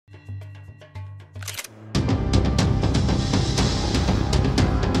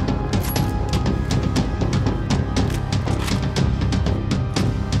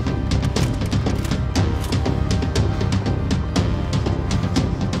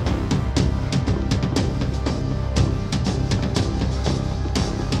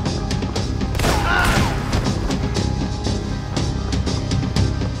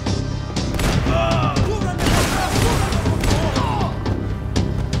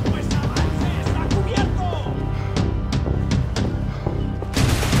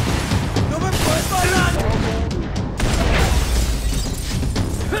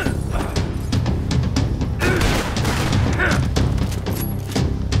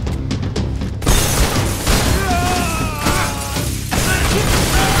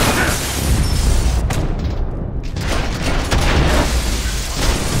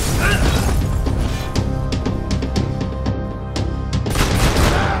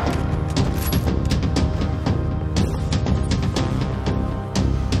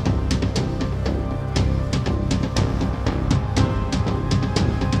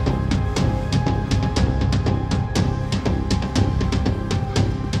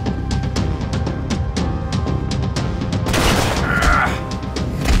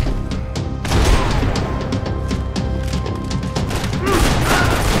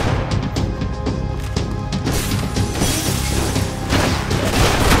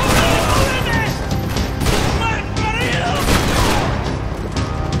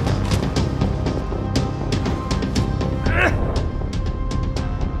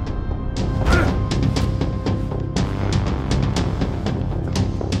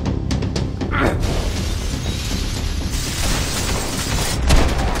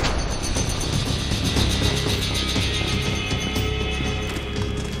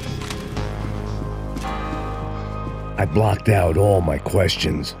blocked out all my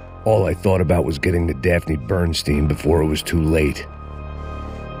questions. All I thought about was getting to Daphne Bernstein before it was too late.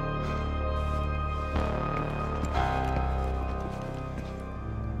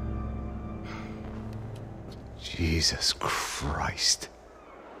 Jesus Christ.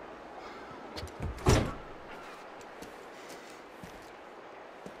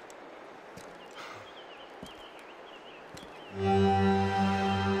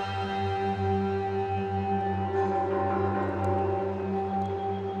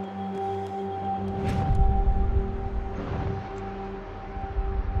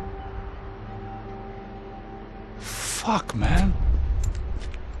 Fuck, man.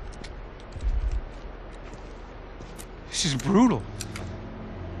 This is brutal.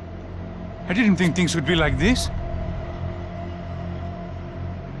 I didn't think things would be like this.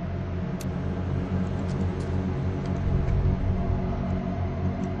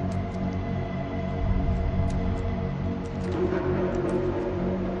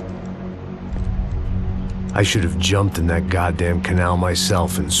 I should have jumped in that goddamn canal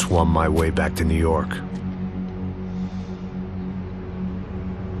myself and swum my way back to New York.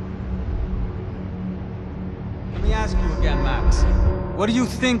 Let me ask you again, Max. What do you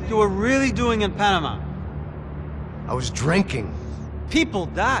think you were really doing in Panama? I was drinking. People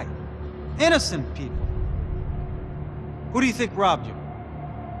died. Innocent people. Who do you think robbed you?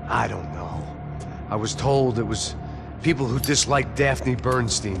 I don't know. I was told it was people who disliked Daphne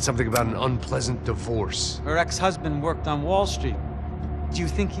Bernstein, something about an unpleasant divorce. Her ex-husband worked on Wall Street. Do you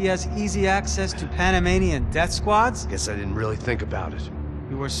think he has easy access to Panamanian death squads? Guess I didn't really think about it.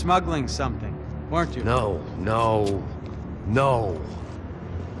 You were smuggling something, weren't you? No.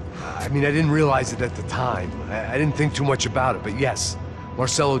 I mean, I didn't realize it at the time. I didn't think too much about it, but yes,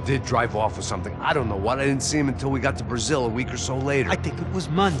 Marcelo did drive off with something. I don't know what. I didn't see him until we got to Brazil a week or so later. I think it was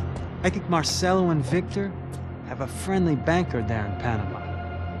money. I think Marcelo and Victor have a friendly banker there in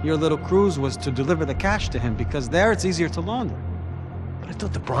Panama. Your little cruise was to deliver the cash to him because there it's easier to launder. But I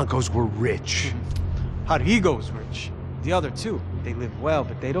thought the Broncos were rich. Rodrigo's rich. The other two, they live well,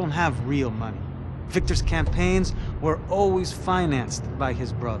 but they don't have real money. Victor's campaigns were always financed by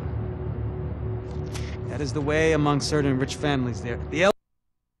his brother. That is the way among certain rich families there. The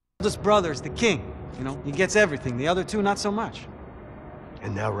eldest brother is the king. You know, he gets everything. The other two, not so much.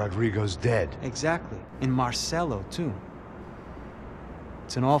 And now Rodrigo's dead. Exactly. And Marcelo, too.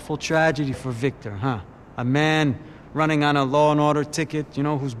 It's an awful tragedy for Victor, huh? A man running on a law and order ticket, you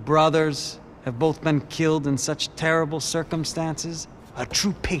know, whose brothers have both been killed in such terrible circumstances. A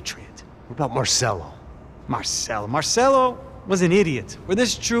true patriot. What about Marcelo? Marcelo was an idiot. Were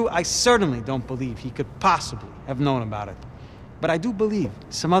this true, I certainly don't believe he could possibly have known about it. But I do believe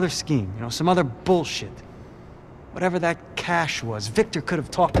some other scheme, you know, some other bullshit. Whatever that cash was, Victor could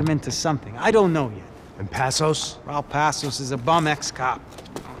have talked him into something. I don't know yet. And Passos? Raul Passos is a bum ex-cop.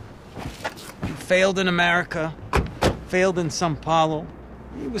 He failed in America, failed in Sao Paulo.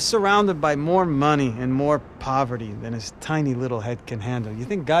 He was surrounded by more money and more poverty than his tiny little head can handle. You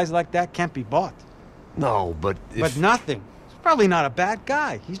think guys like that can't be bought? No, but But nothing. He's probably not a bad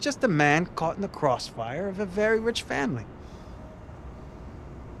guy. He's just a man caught in the crossfire of a very rich family.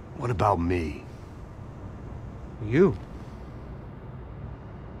 What about me? You.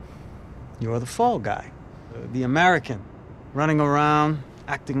 You're the fall guy. The American. Running around,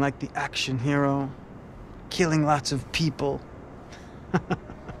 acting like the action hero. Killing lots of people.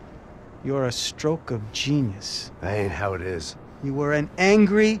 You're a stroke of genius. That ain't how it is. You were an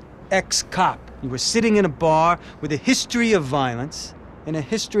angry ex-cop. You were sitting in a bar with a history of violence and a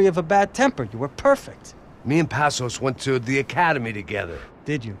history of a bad temper. You were perfect. Me and Passos went to the academy together.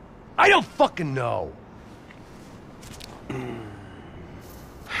 Did you? I don't fucking know.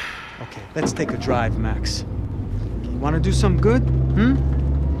 Okay, let's take a drive, Max. You want to do some good?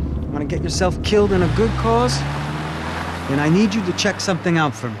 Want to get yourself killed in a good cause? Then I need you to check something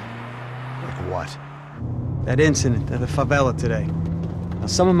out for me. Like what? That incident at the favela today. Now,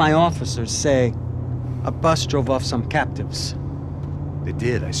 some of my officers say a bus drove off some captives. They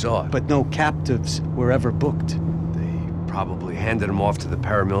did, I saw it. But no captives were ever booked. They probably handed them off to the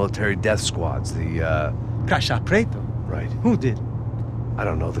paramilitary death squads, the, Caixa Preto? Right. Who did? I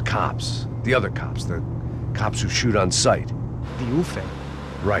don't know, the cops. The other cops, the cops who shoot on sight. The UFE.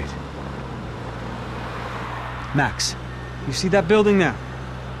 Right. Max, you see that building there?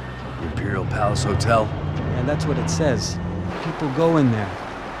 Imperial Palace Hotel? And that's what it says. People go in there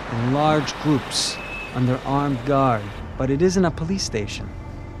in large groups under armed guard. But it isn't a police station,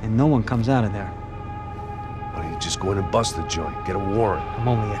 and no one comes out of there. Why don't you just go in and bust the joint, get a warrant? I'm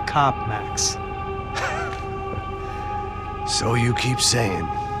only a cop, Max. So you keep saying.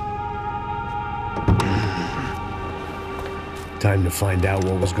 Time to find out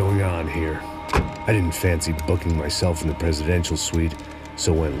what was going on here. I didn't fancy booking myself in the presidential suite,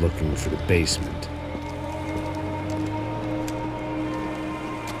 so went looking for the basement.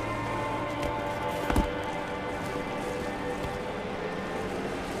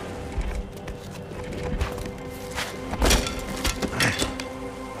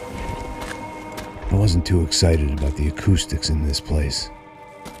 I wasn't too excited about the acoustics in this place.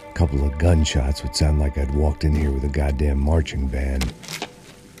 A couple of gunshots would sound like I'd walked in here with a goddamn marching band.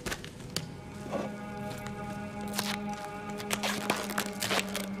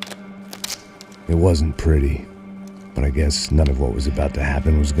 It wasn't pretty, but I guess none of what was about to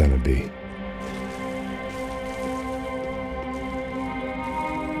happen was gonna be.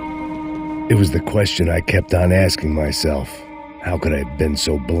 It was the question I kept on asking myself. How could I have been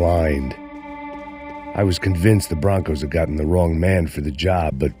so blind? I was convinced the Broncos had gotten the wrong man for the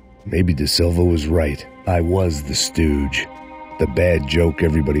job, but maybe De Silva was right. I was the stooge. The bad joke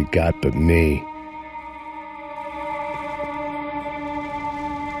everybody got but me.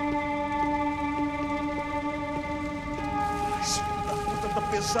 Tá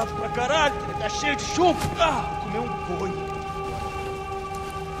pesado pra caralho, tá cheio de chumbo. Ah, vou comer boi.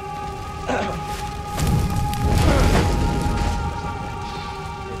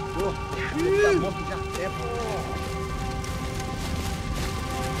 Tá morto já tempo.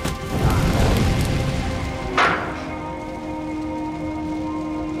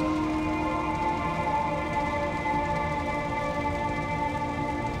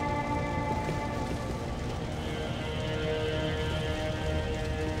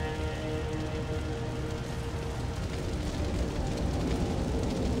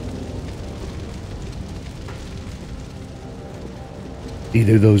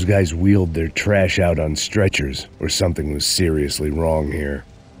 Either those guys wheeled their trash out on stretchers, or something was seriously wrong here.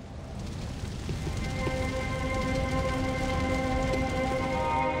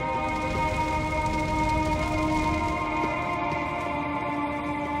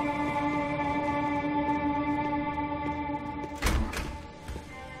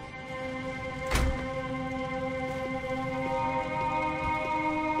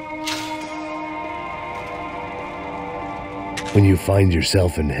 When you find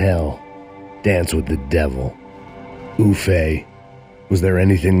yourself in hell, dance with the devil. Oof-ay. Was there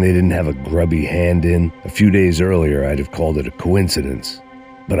anything they didn't have a grubby hand in? A few days earlier, I'd have called it a coincidence,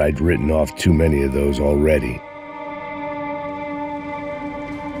 but I'd written off too many of those already.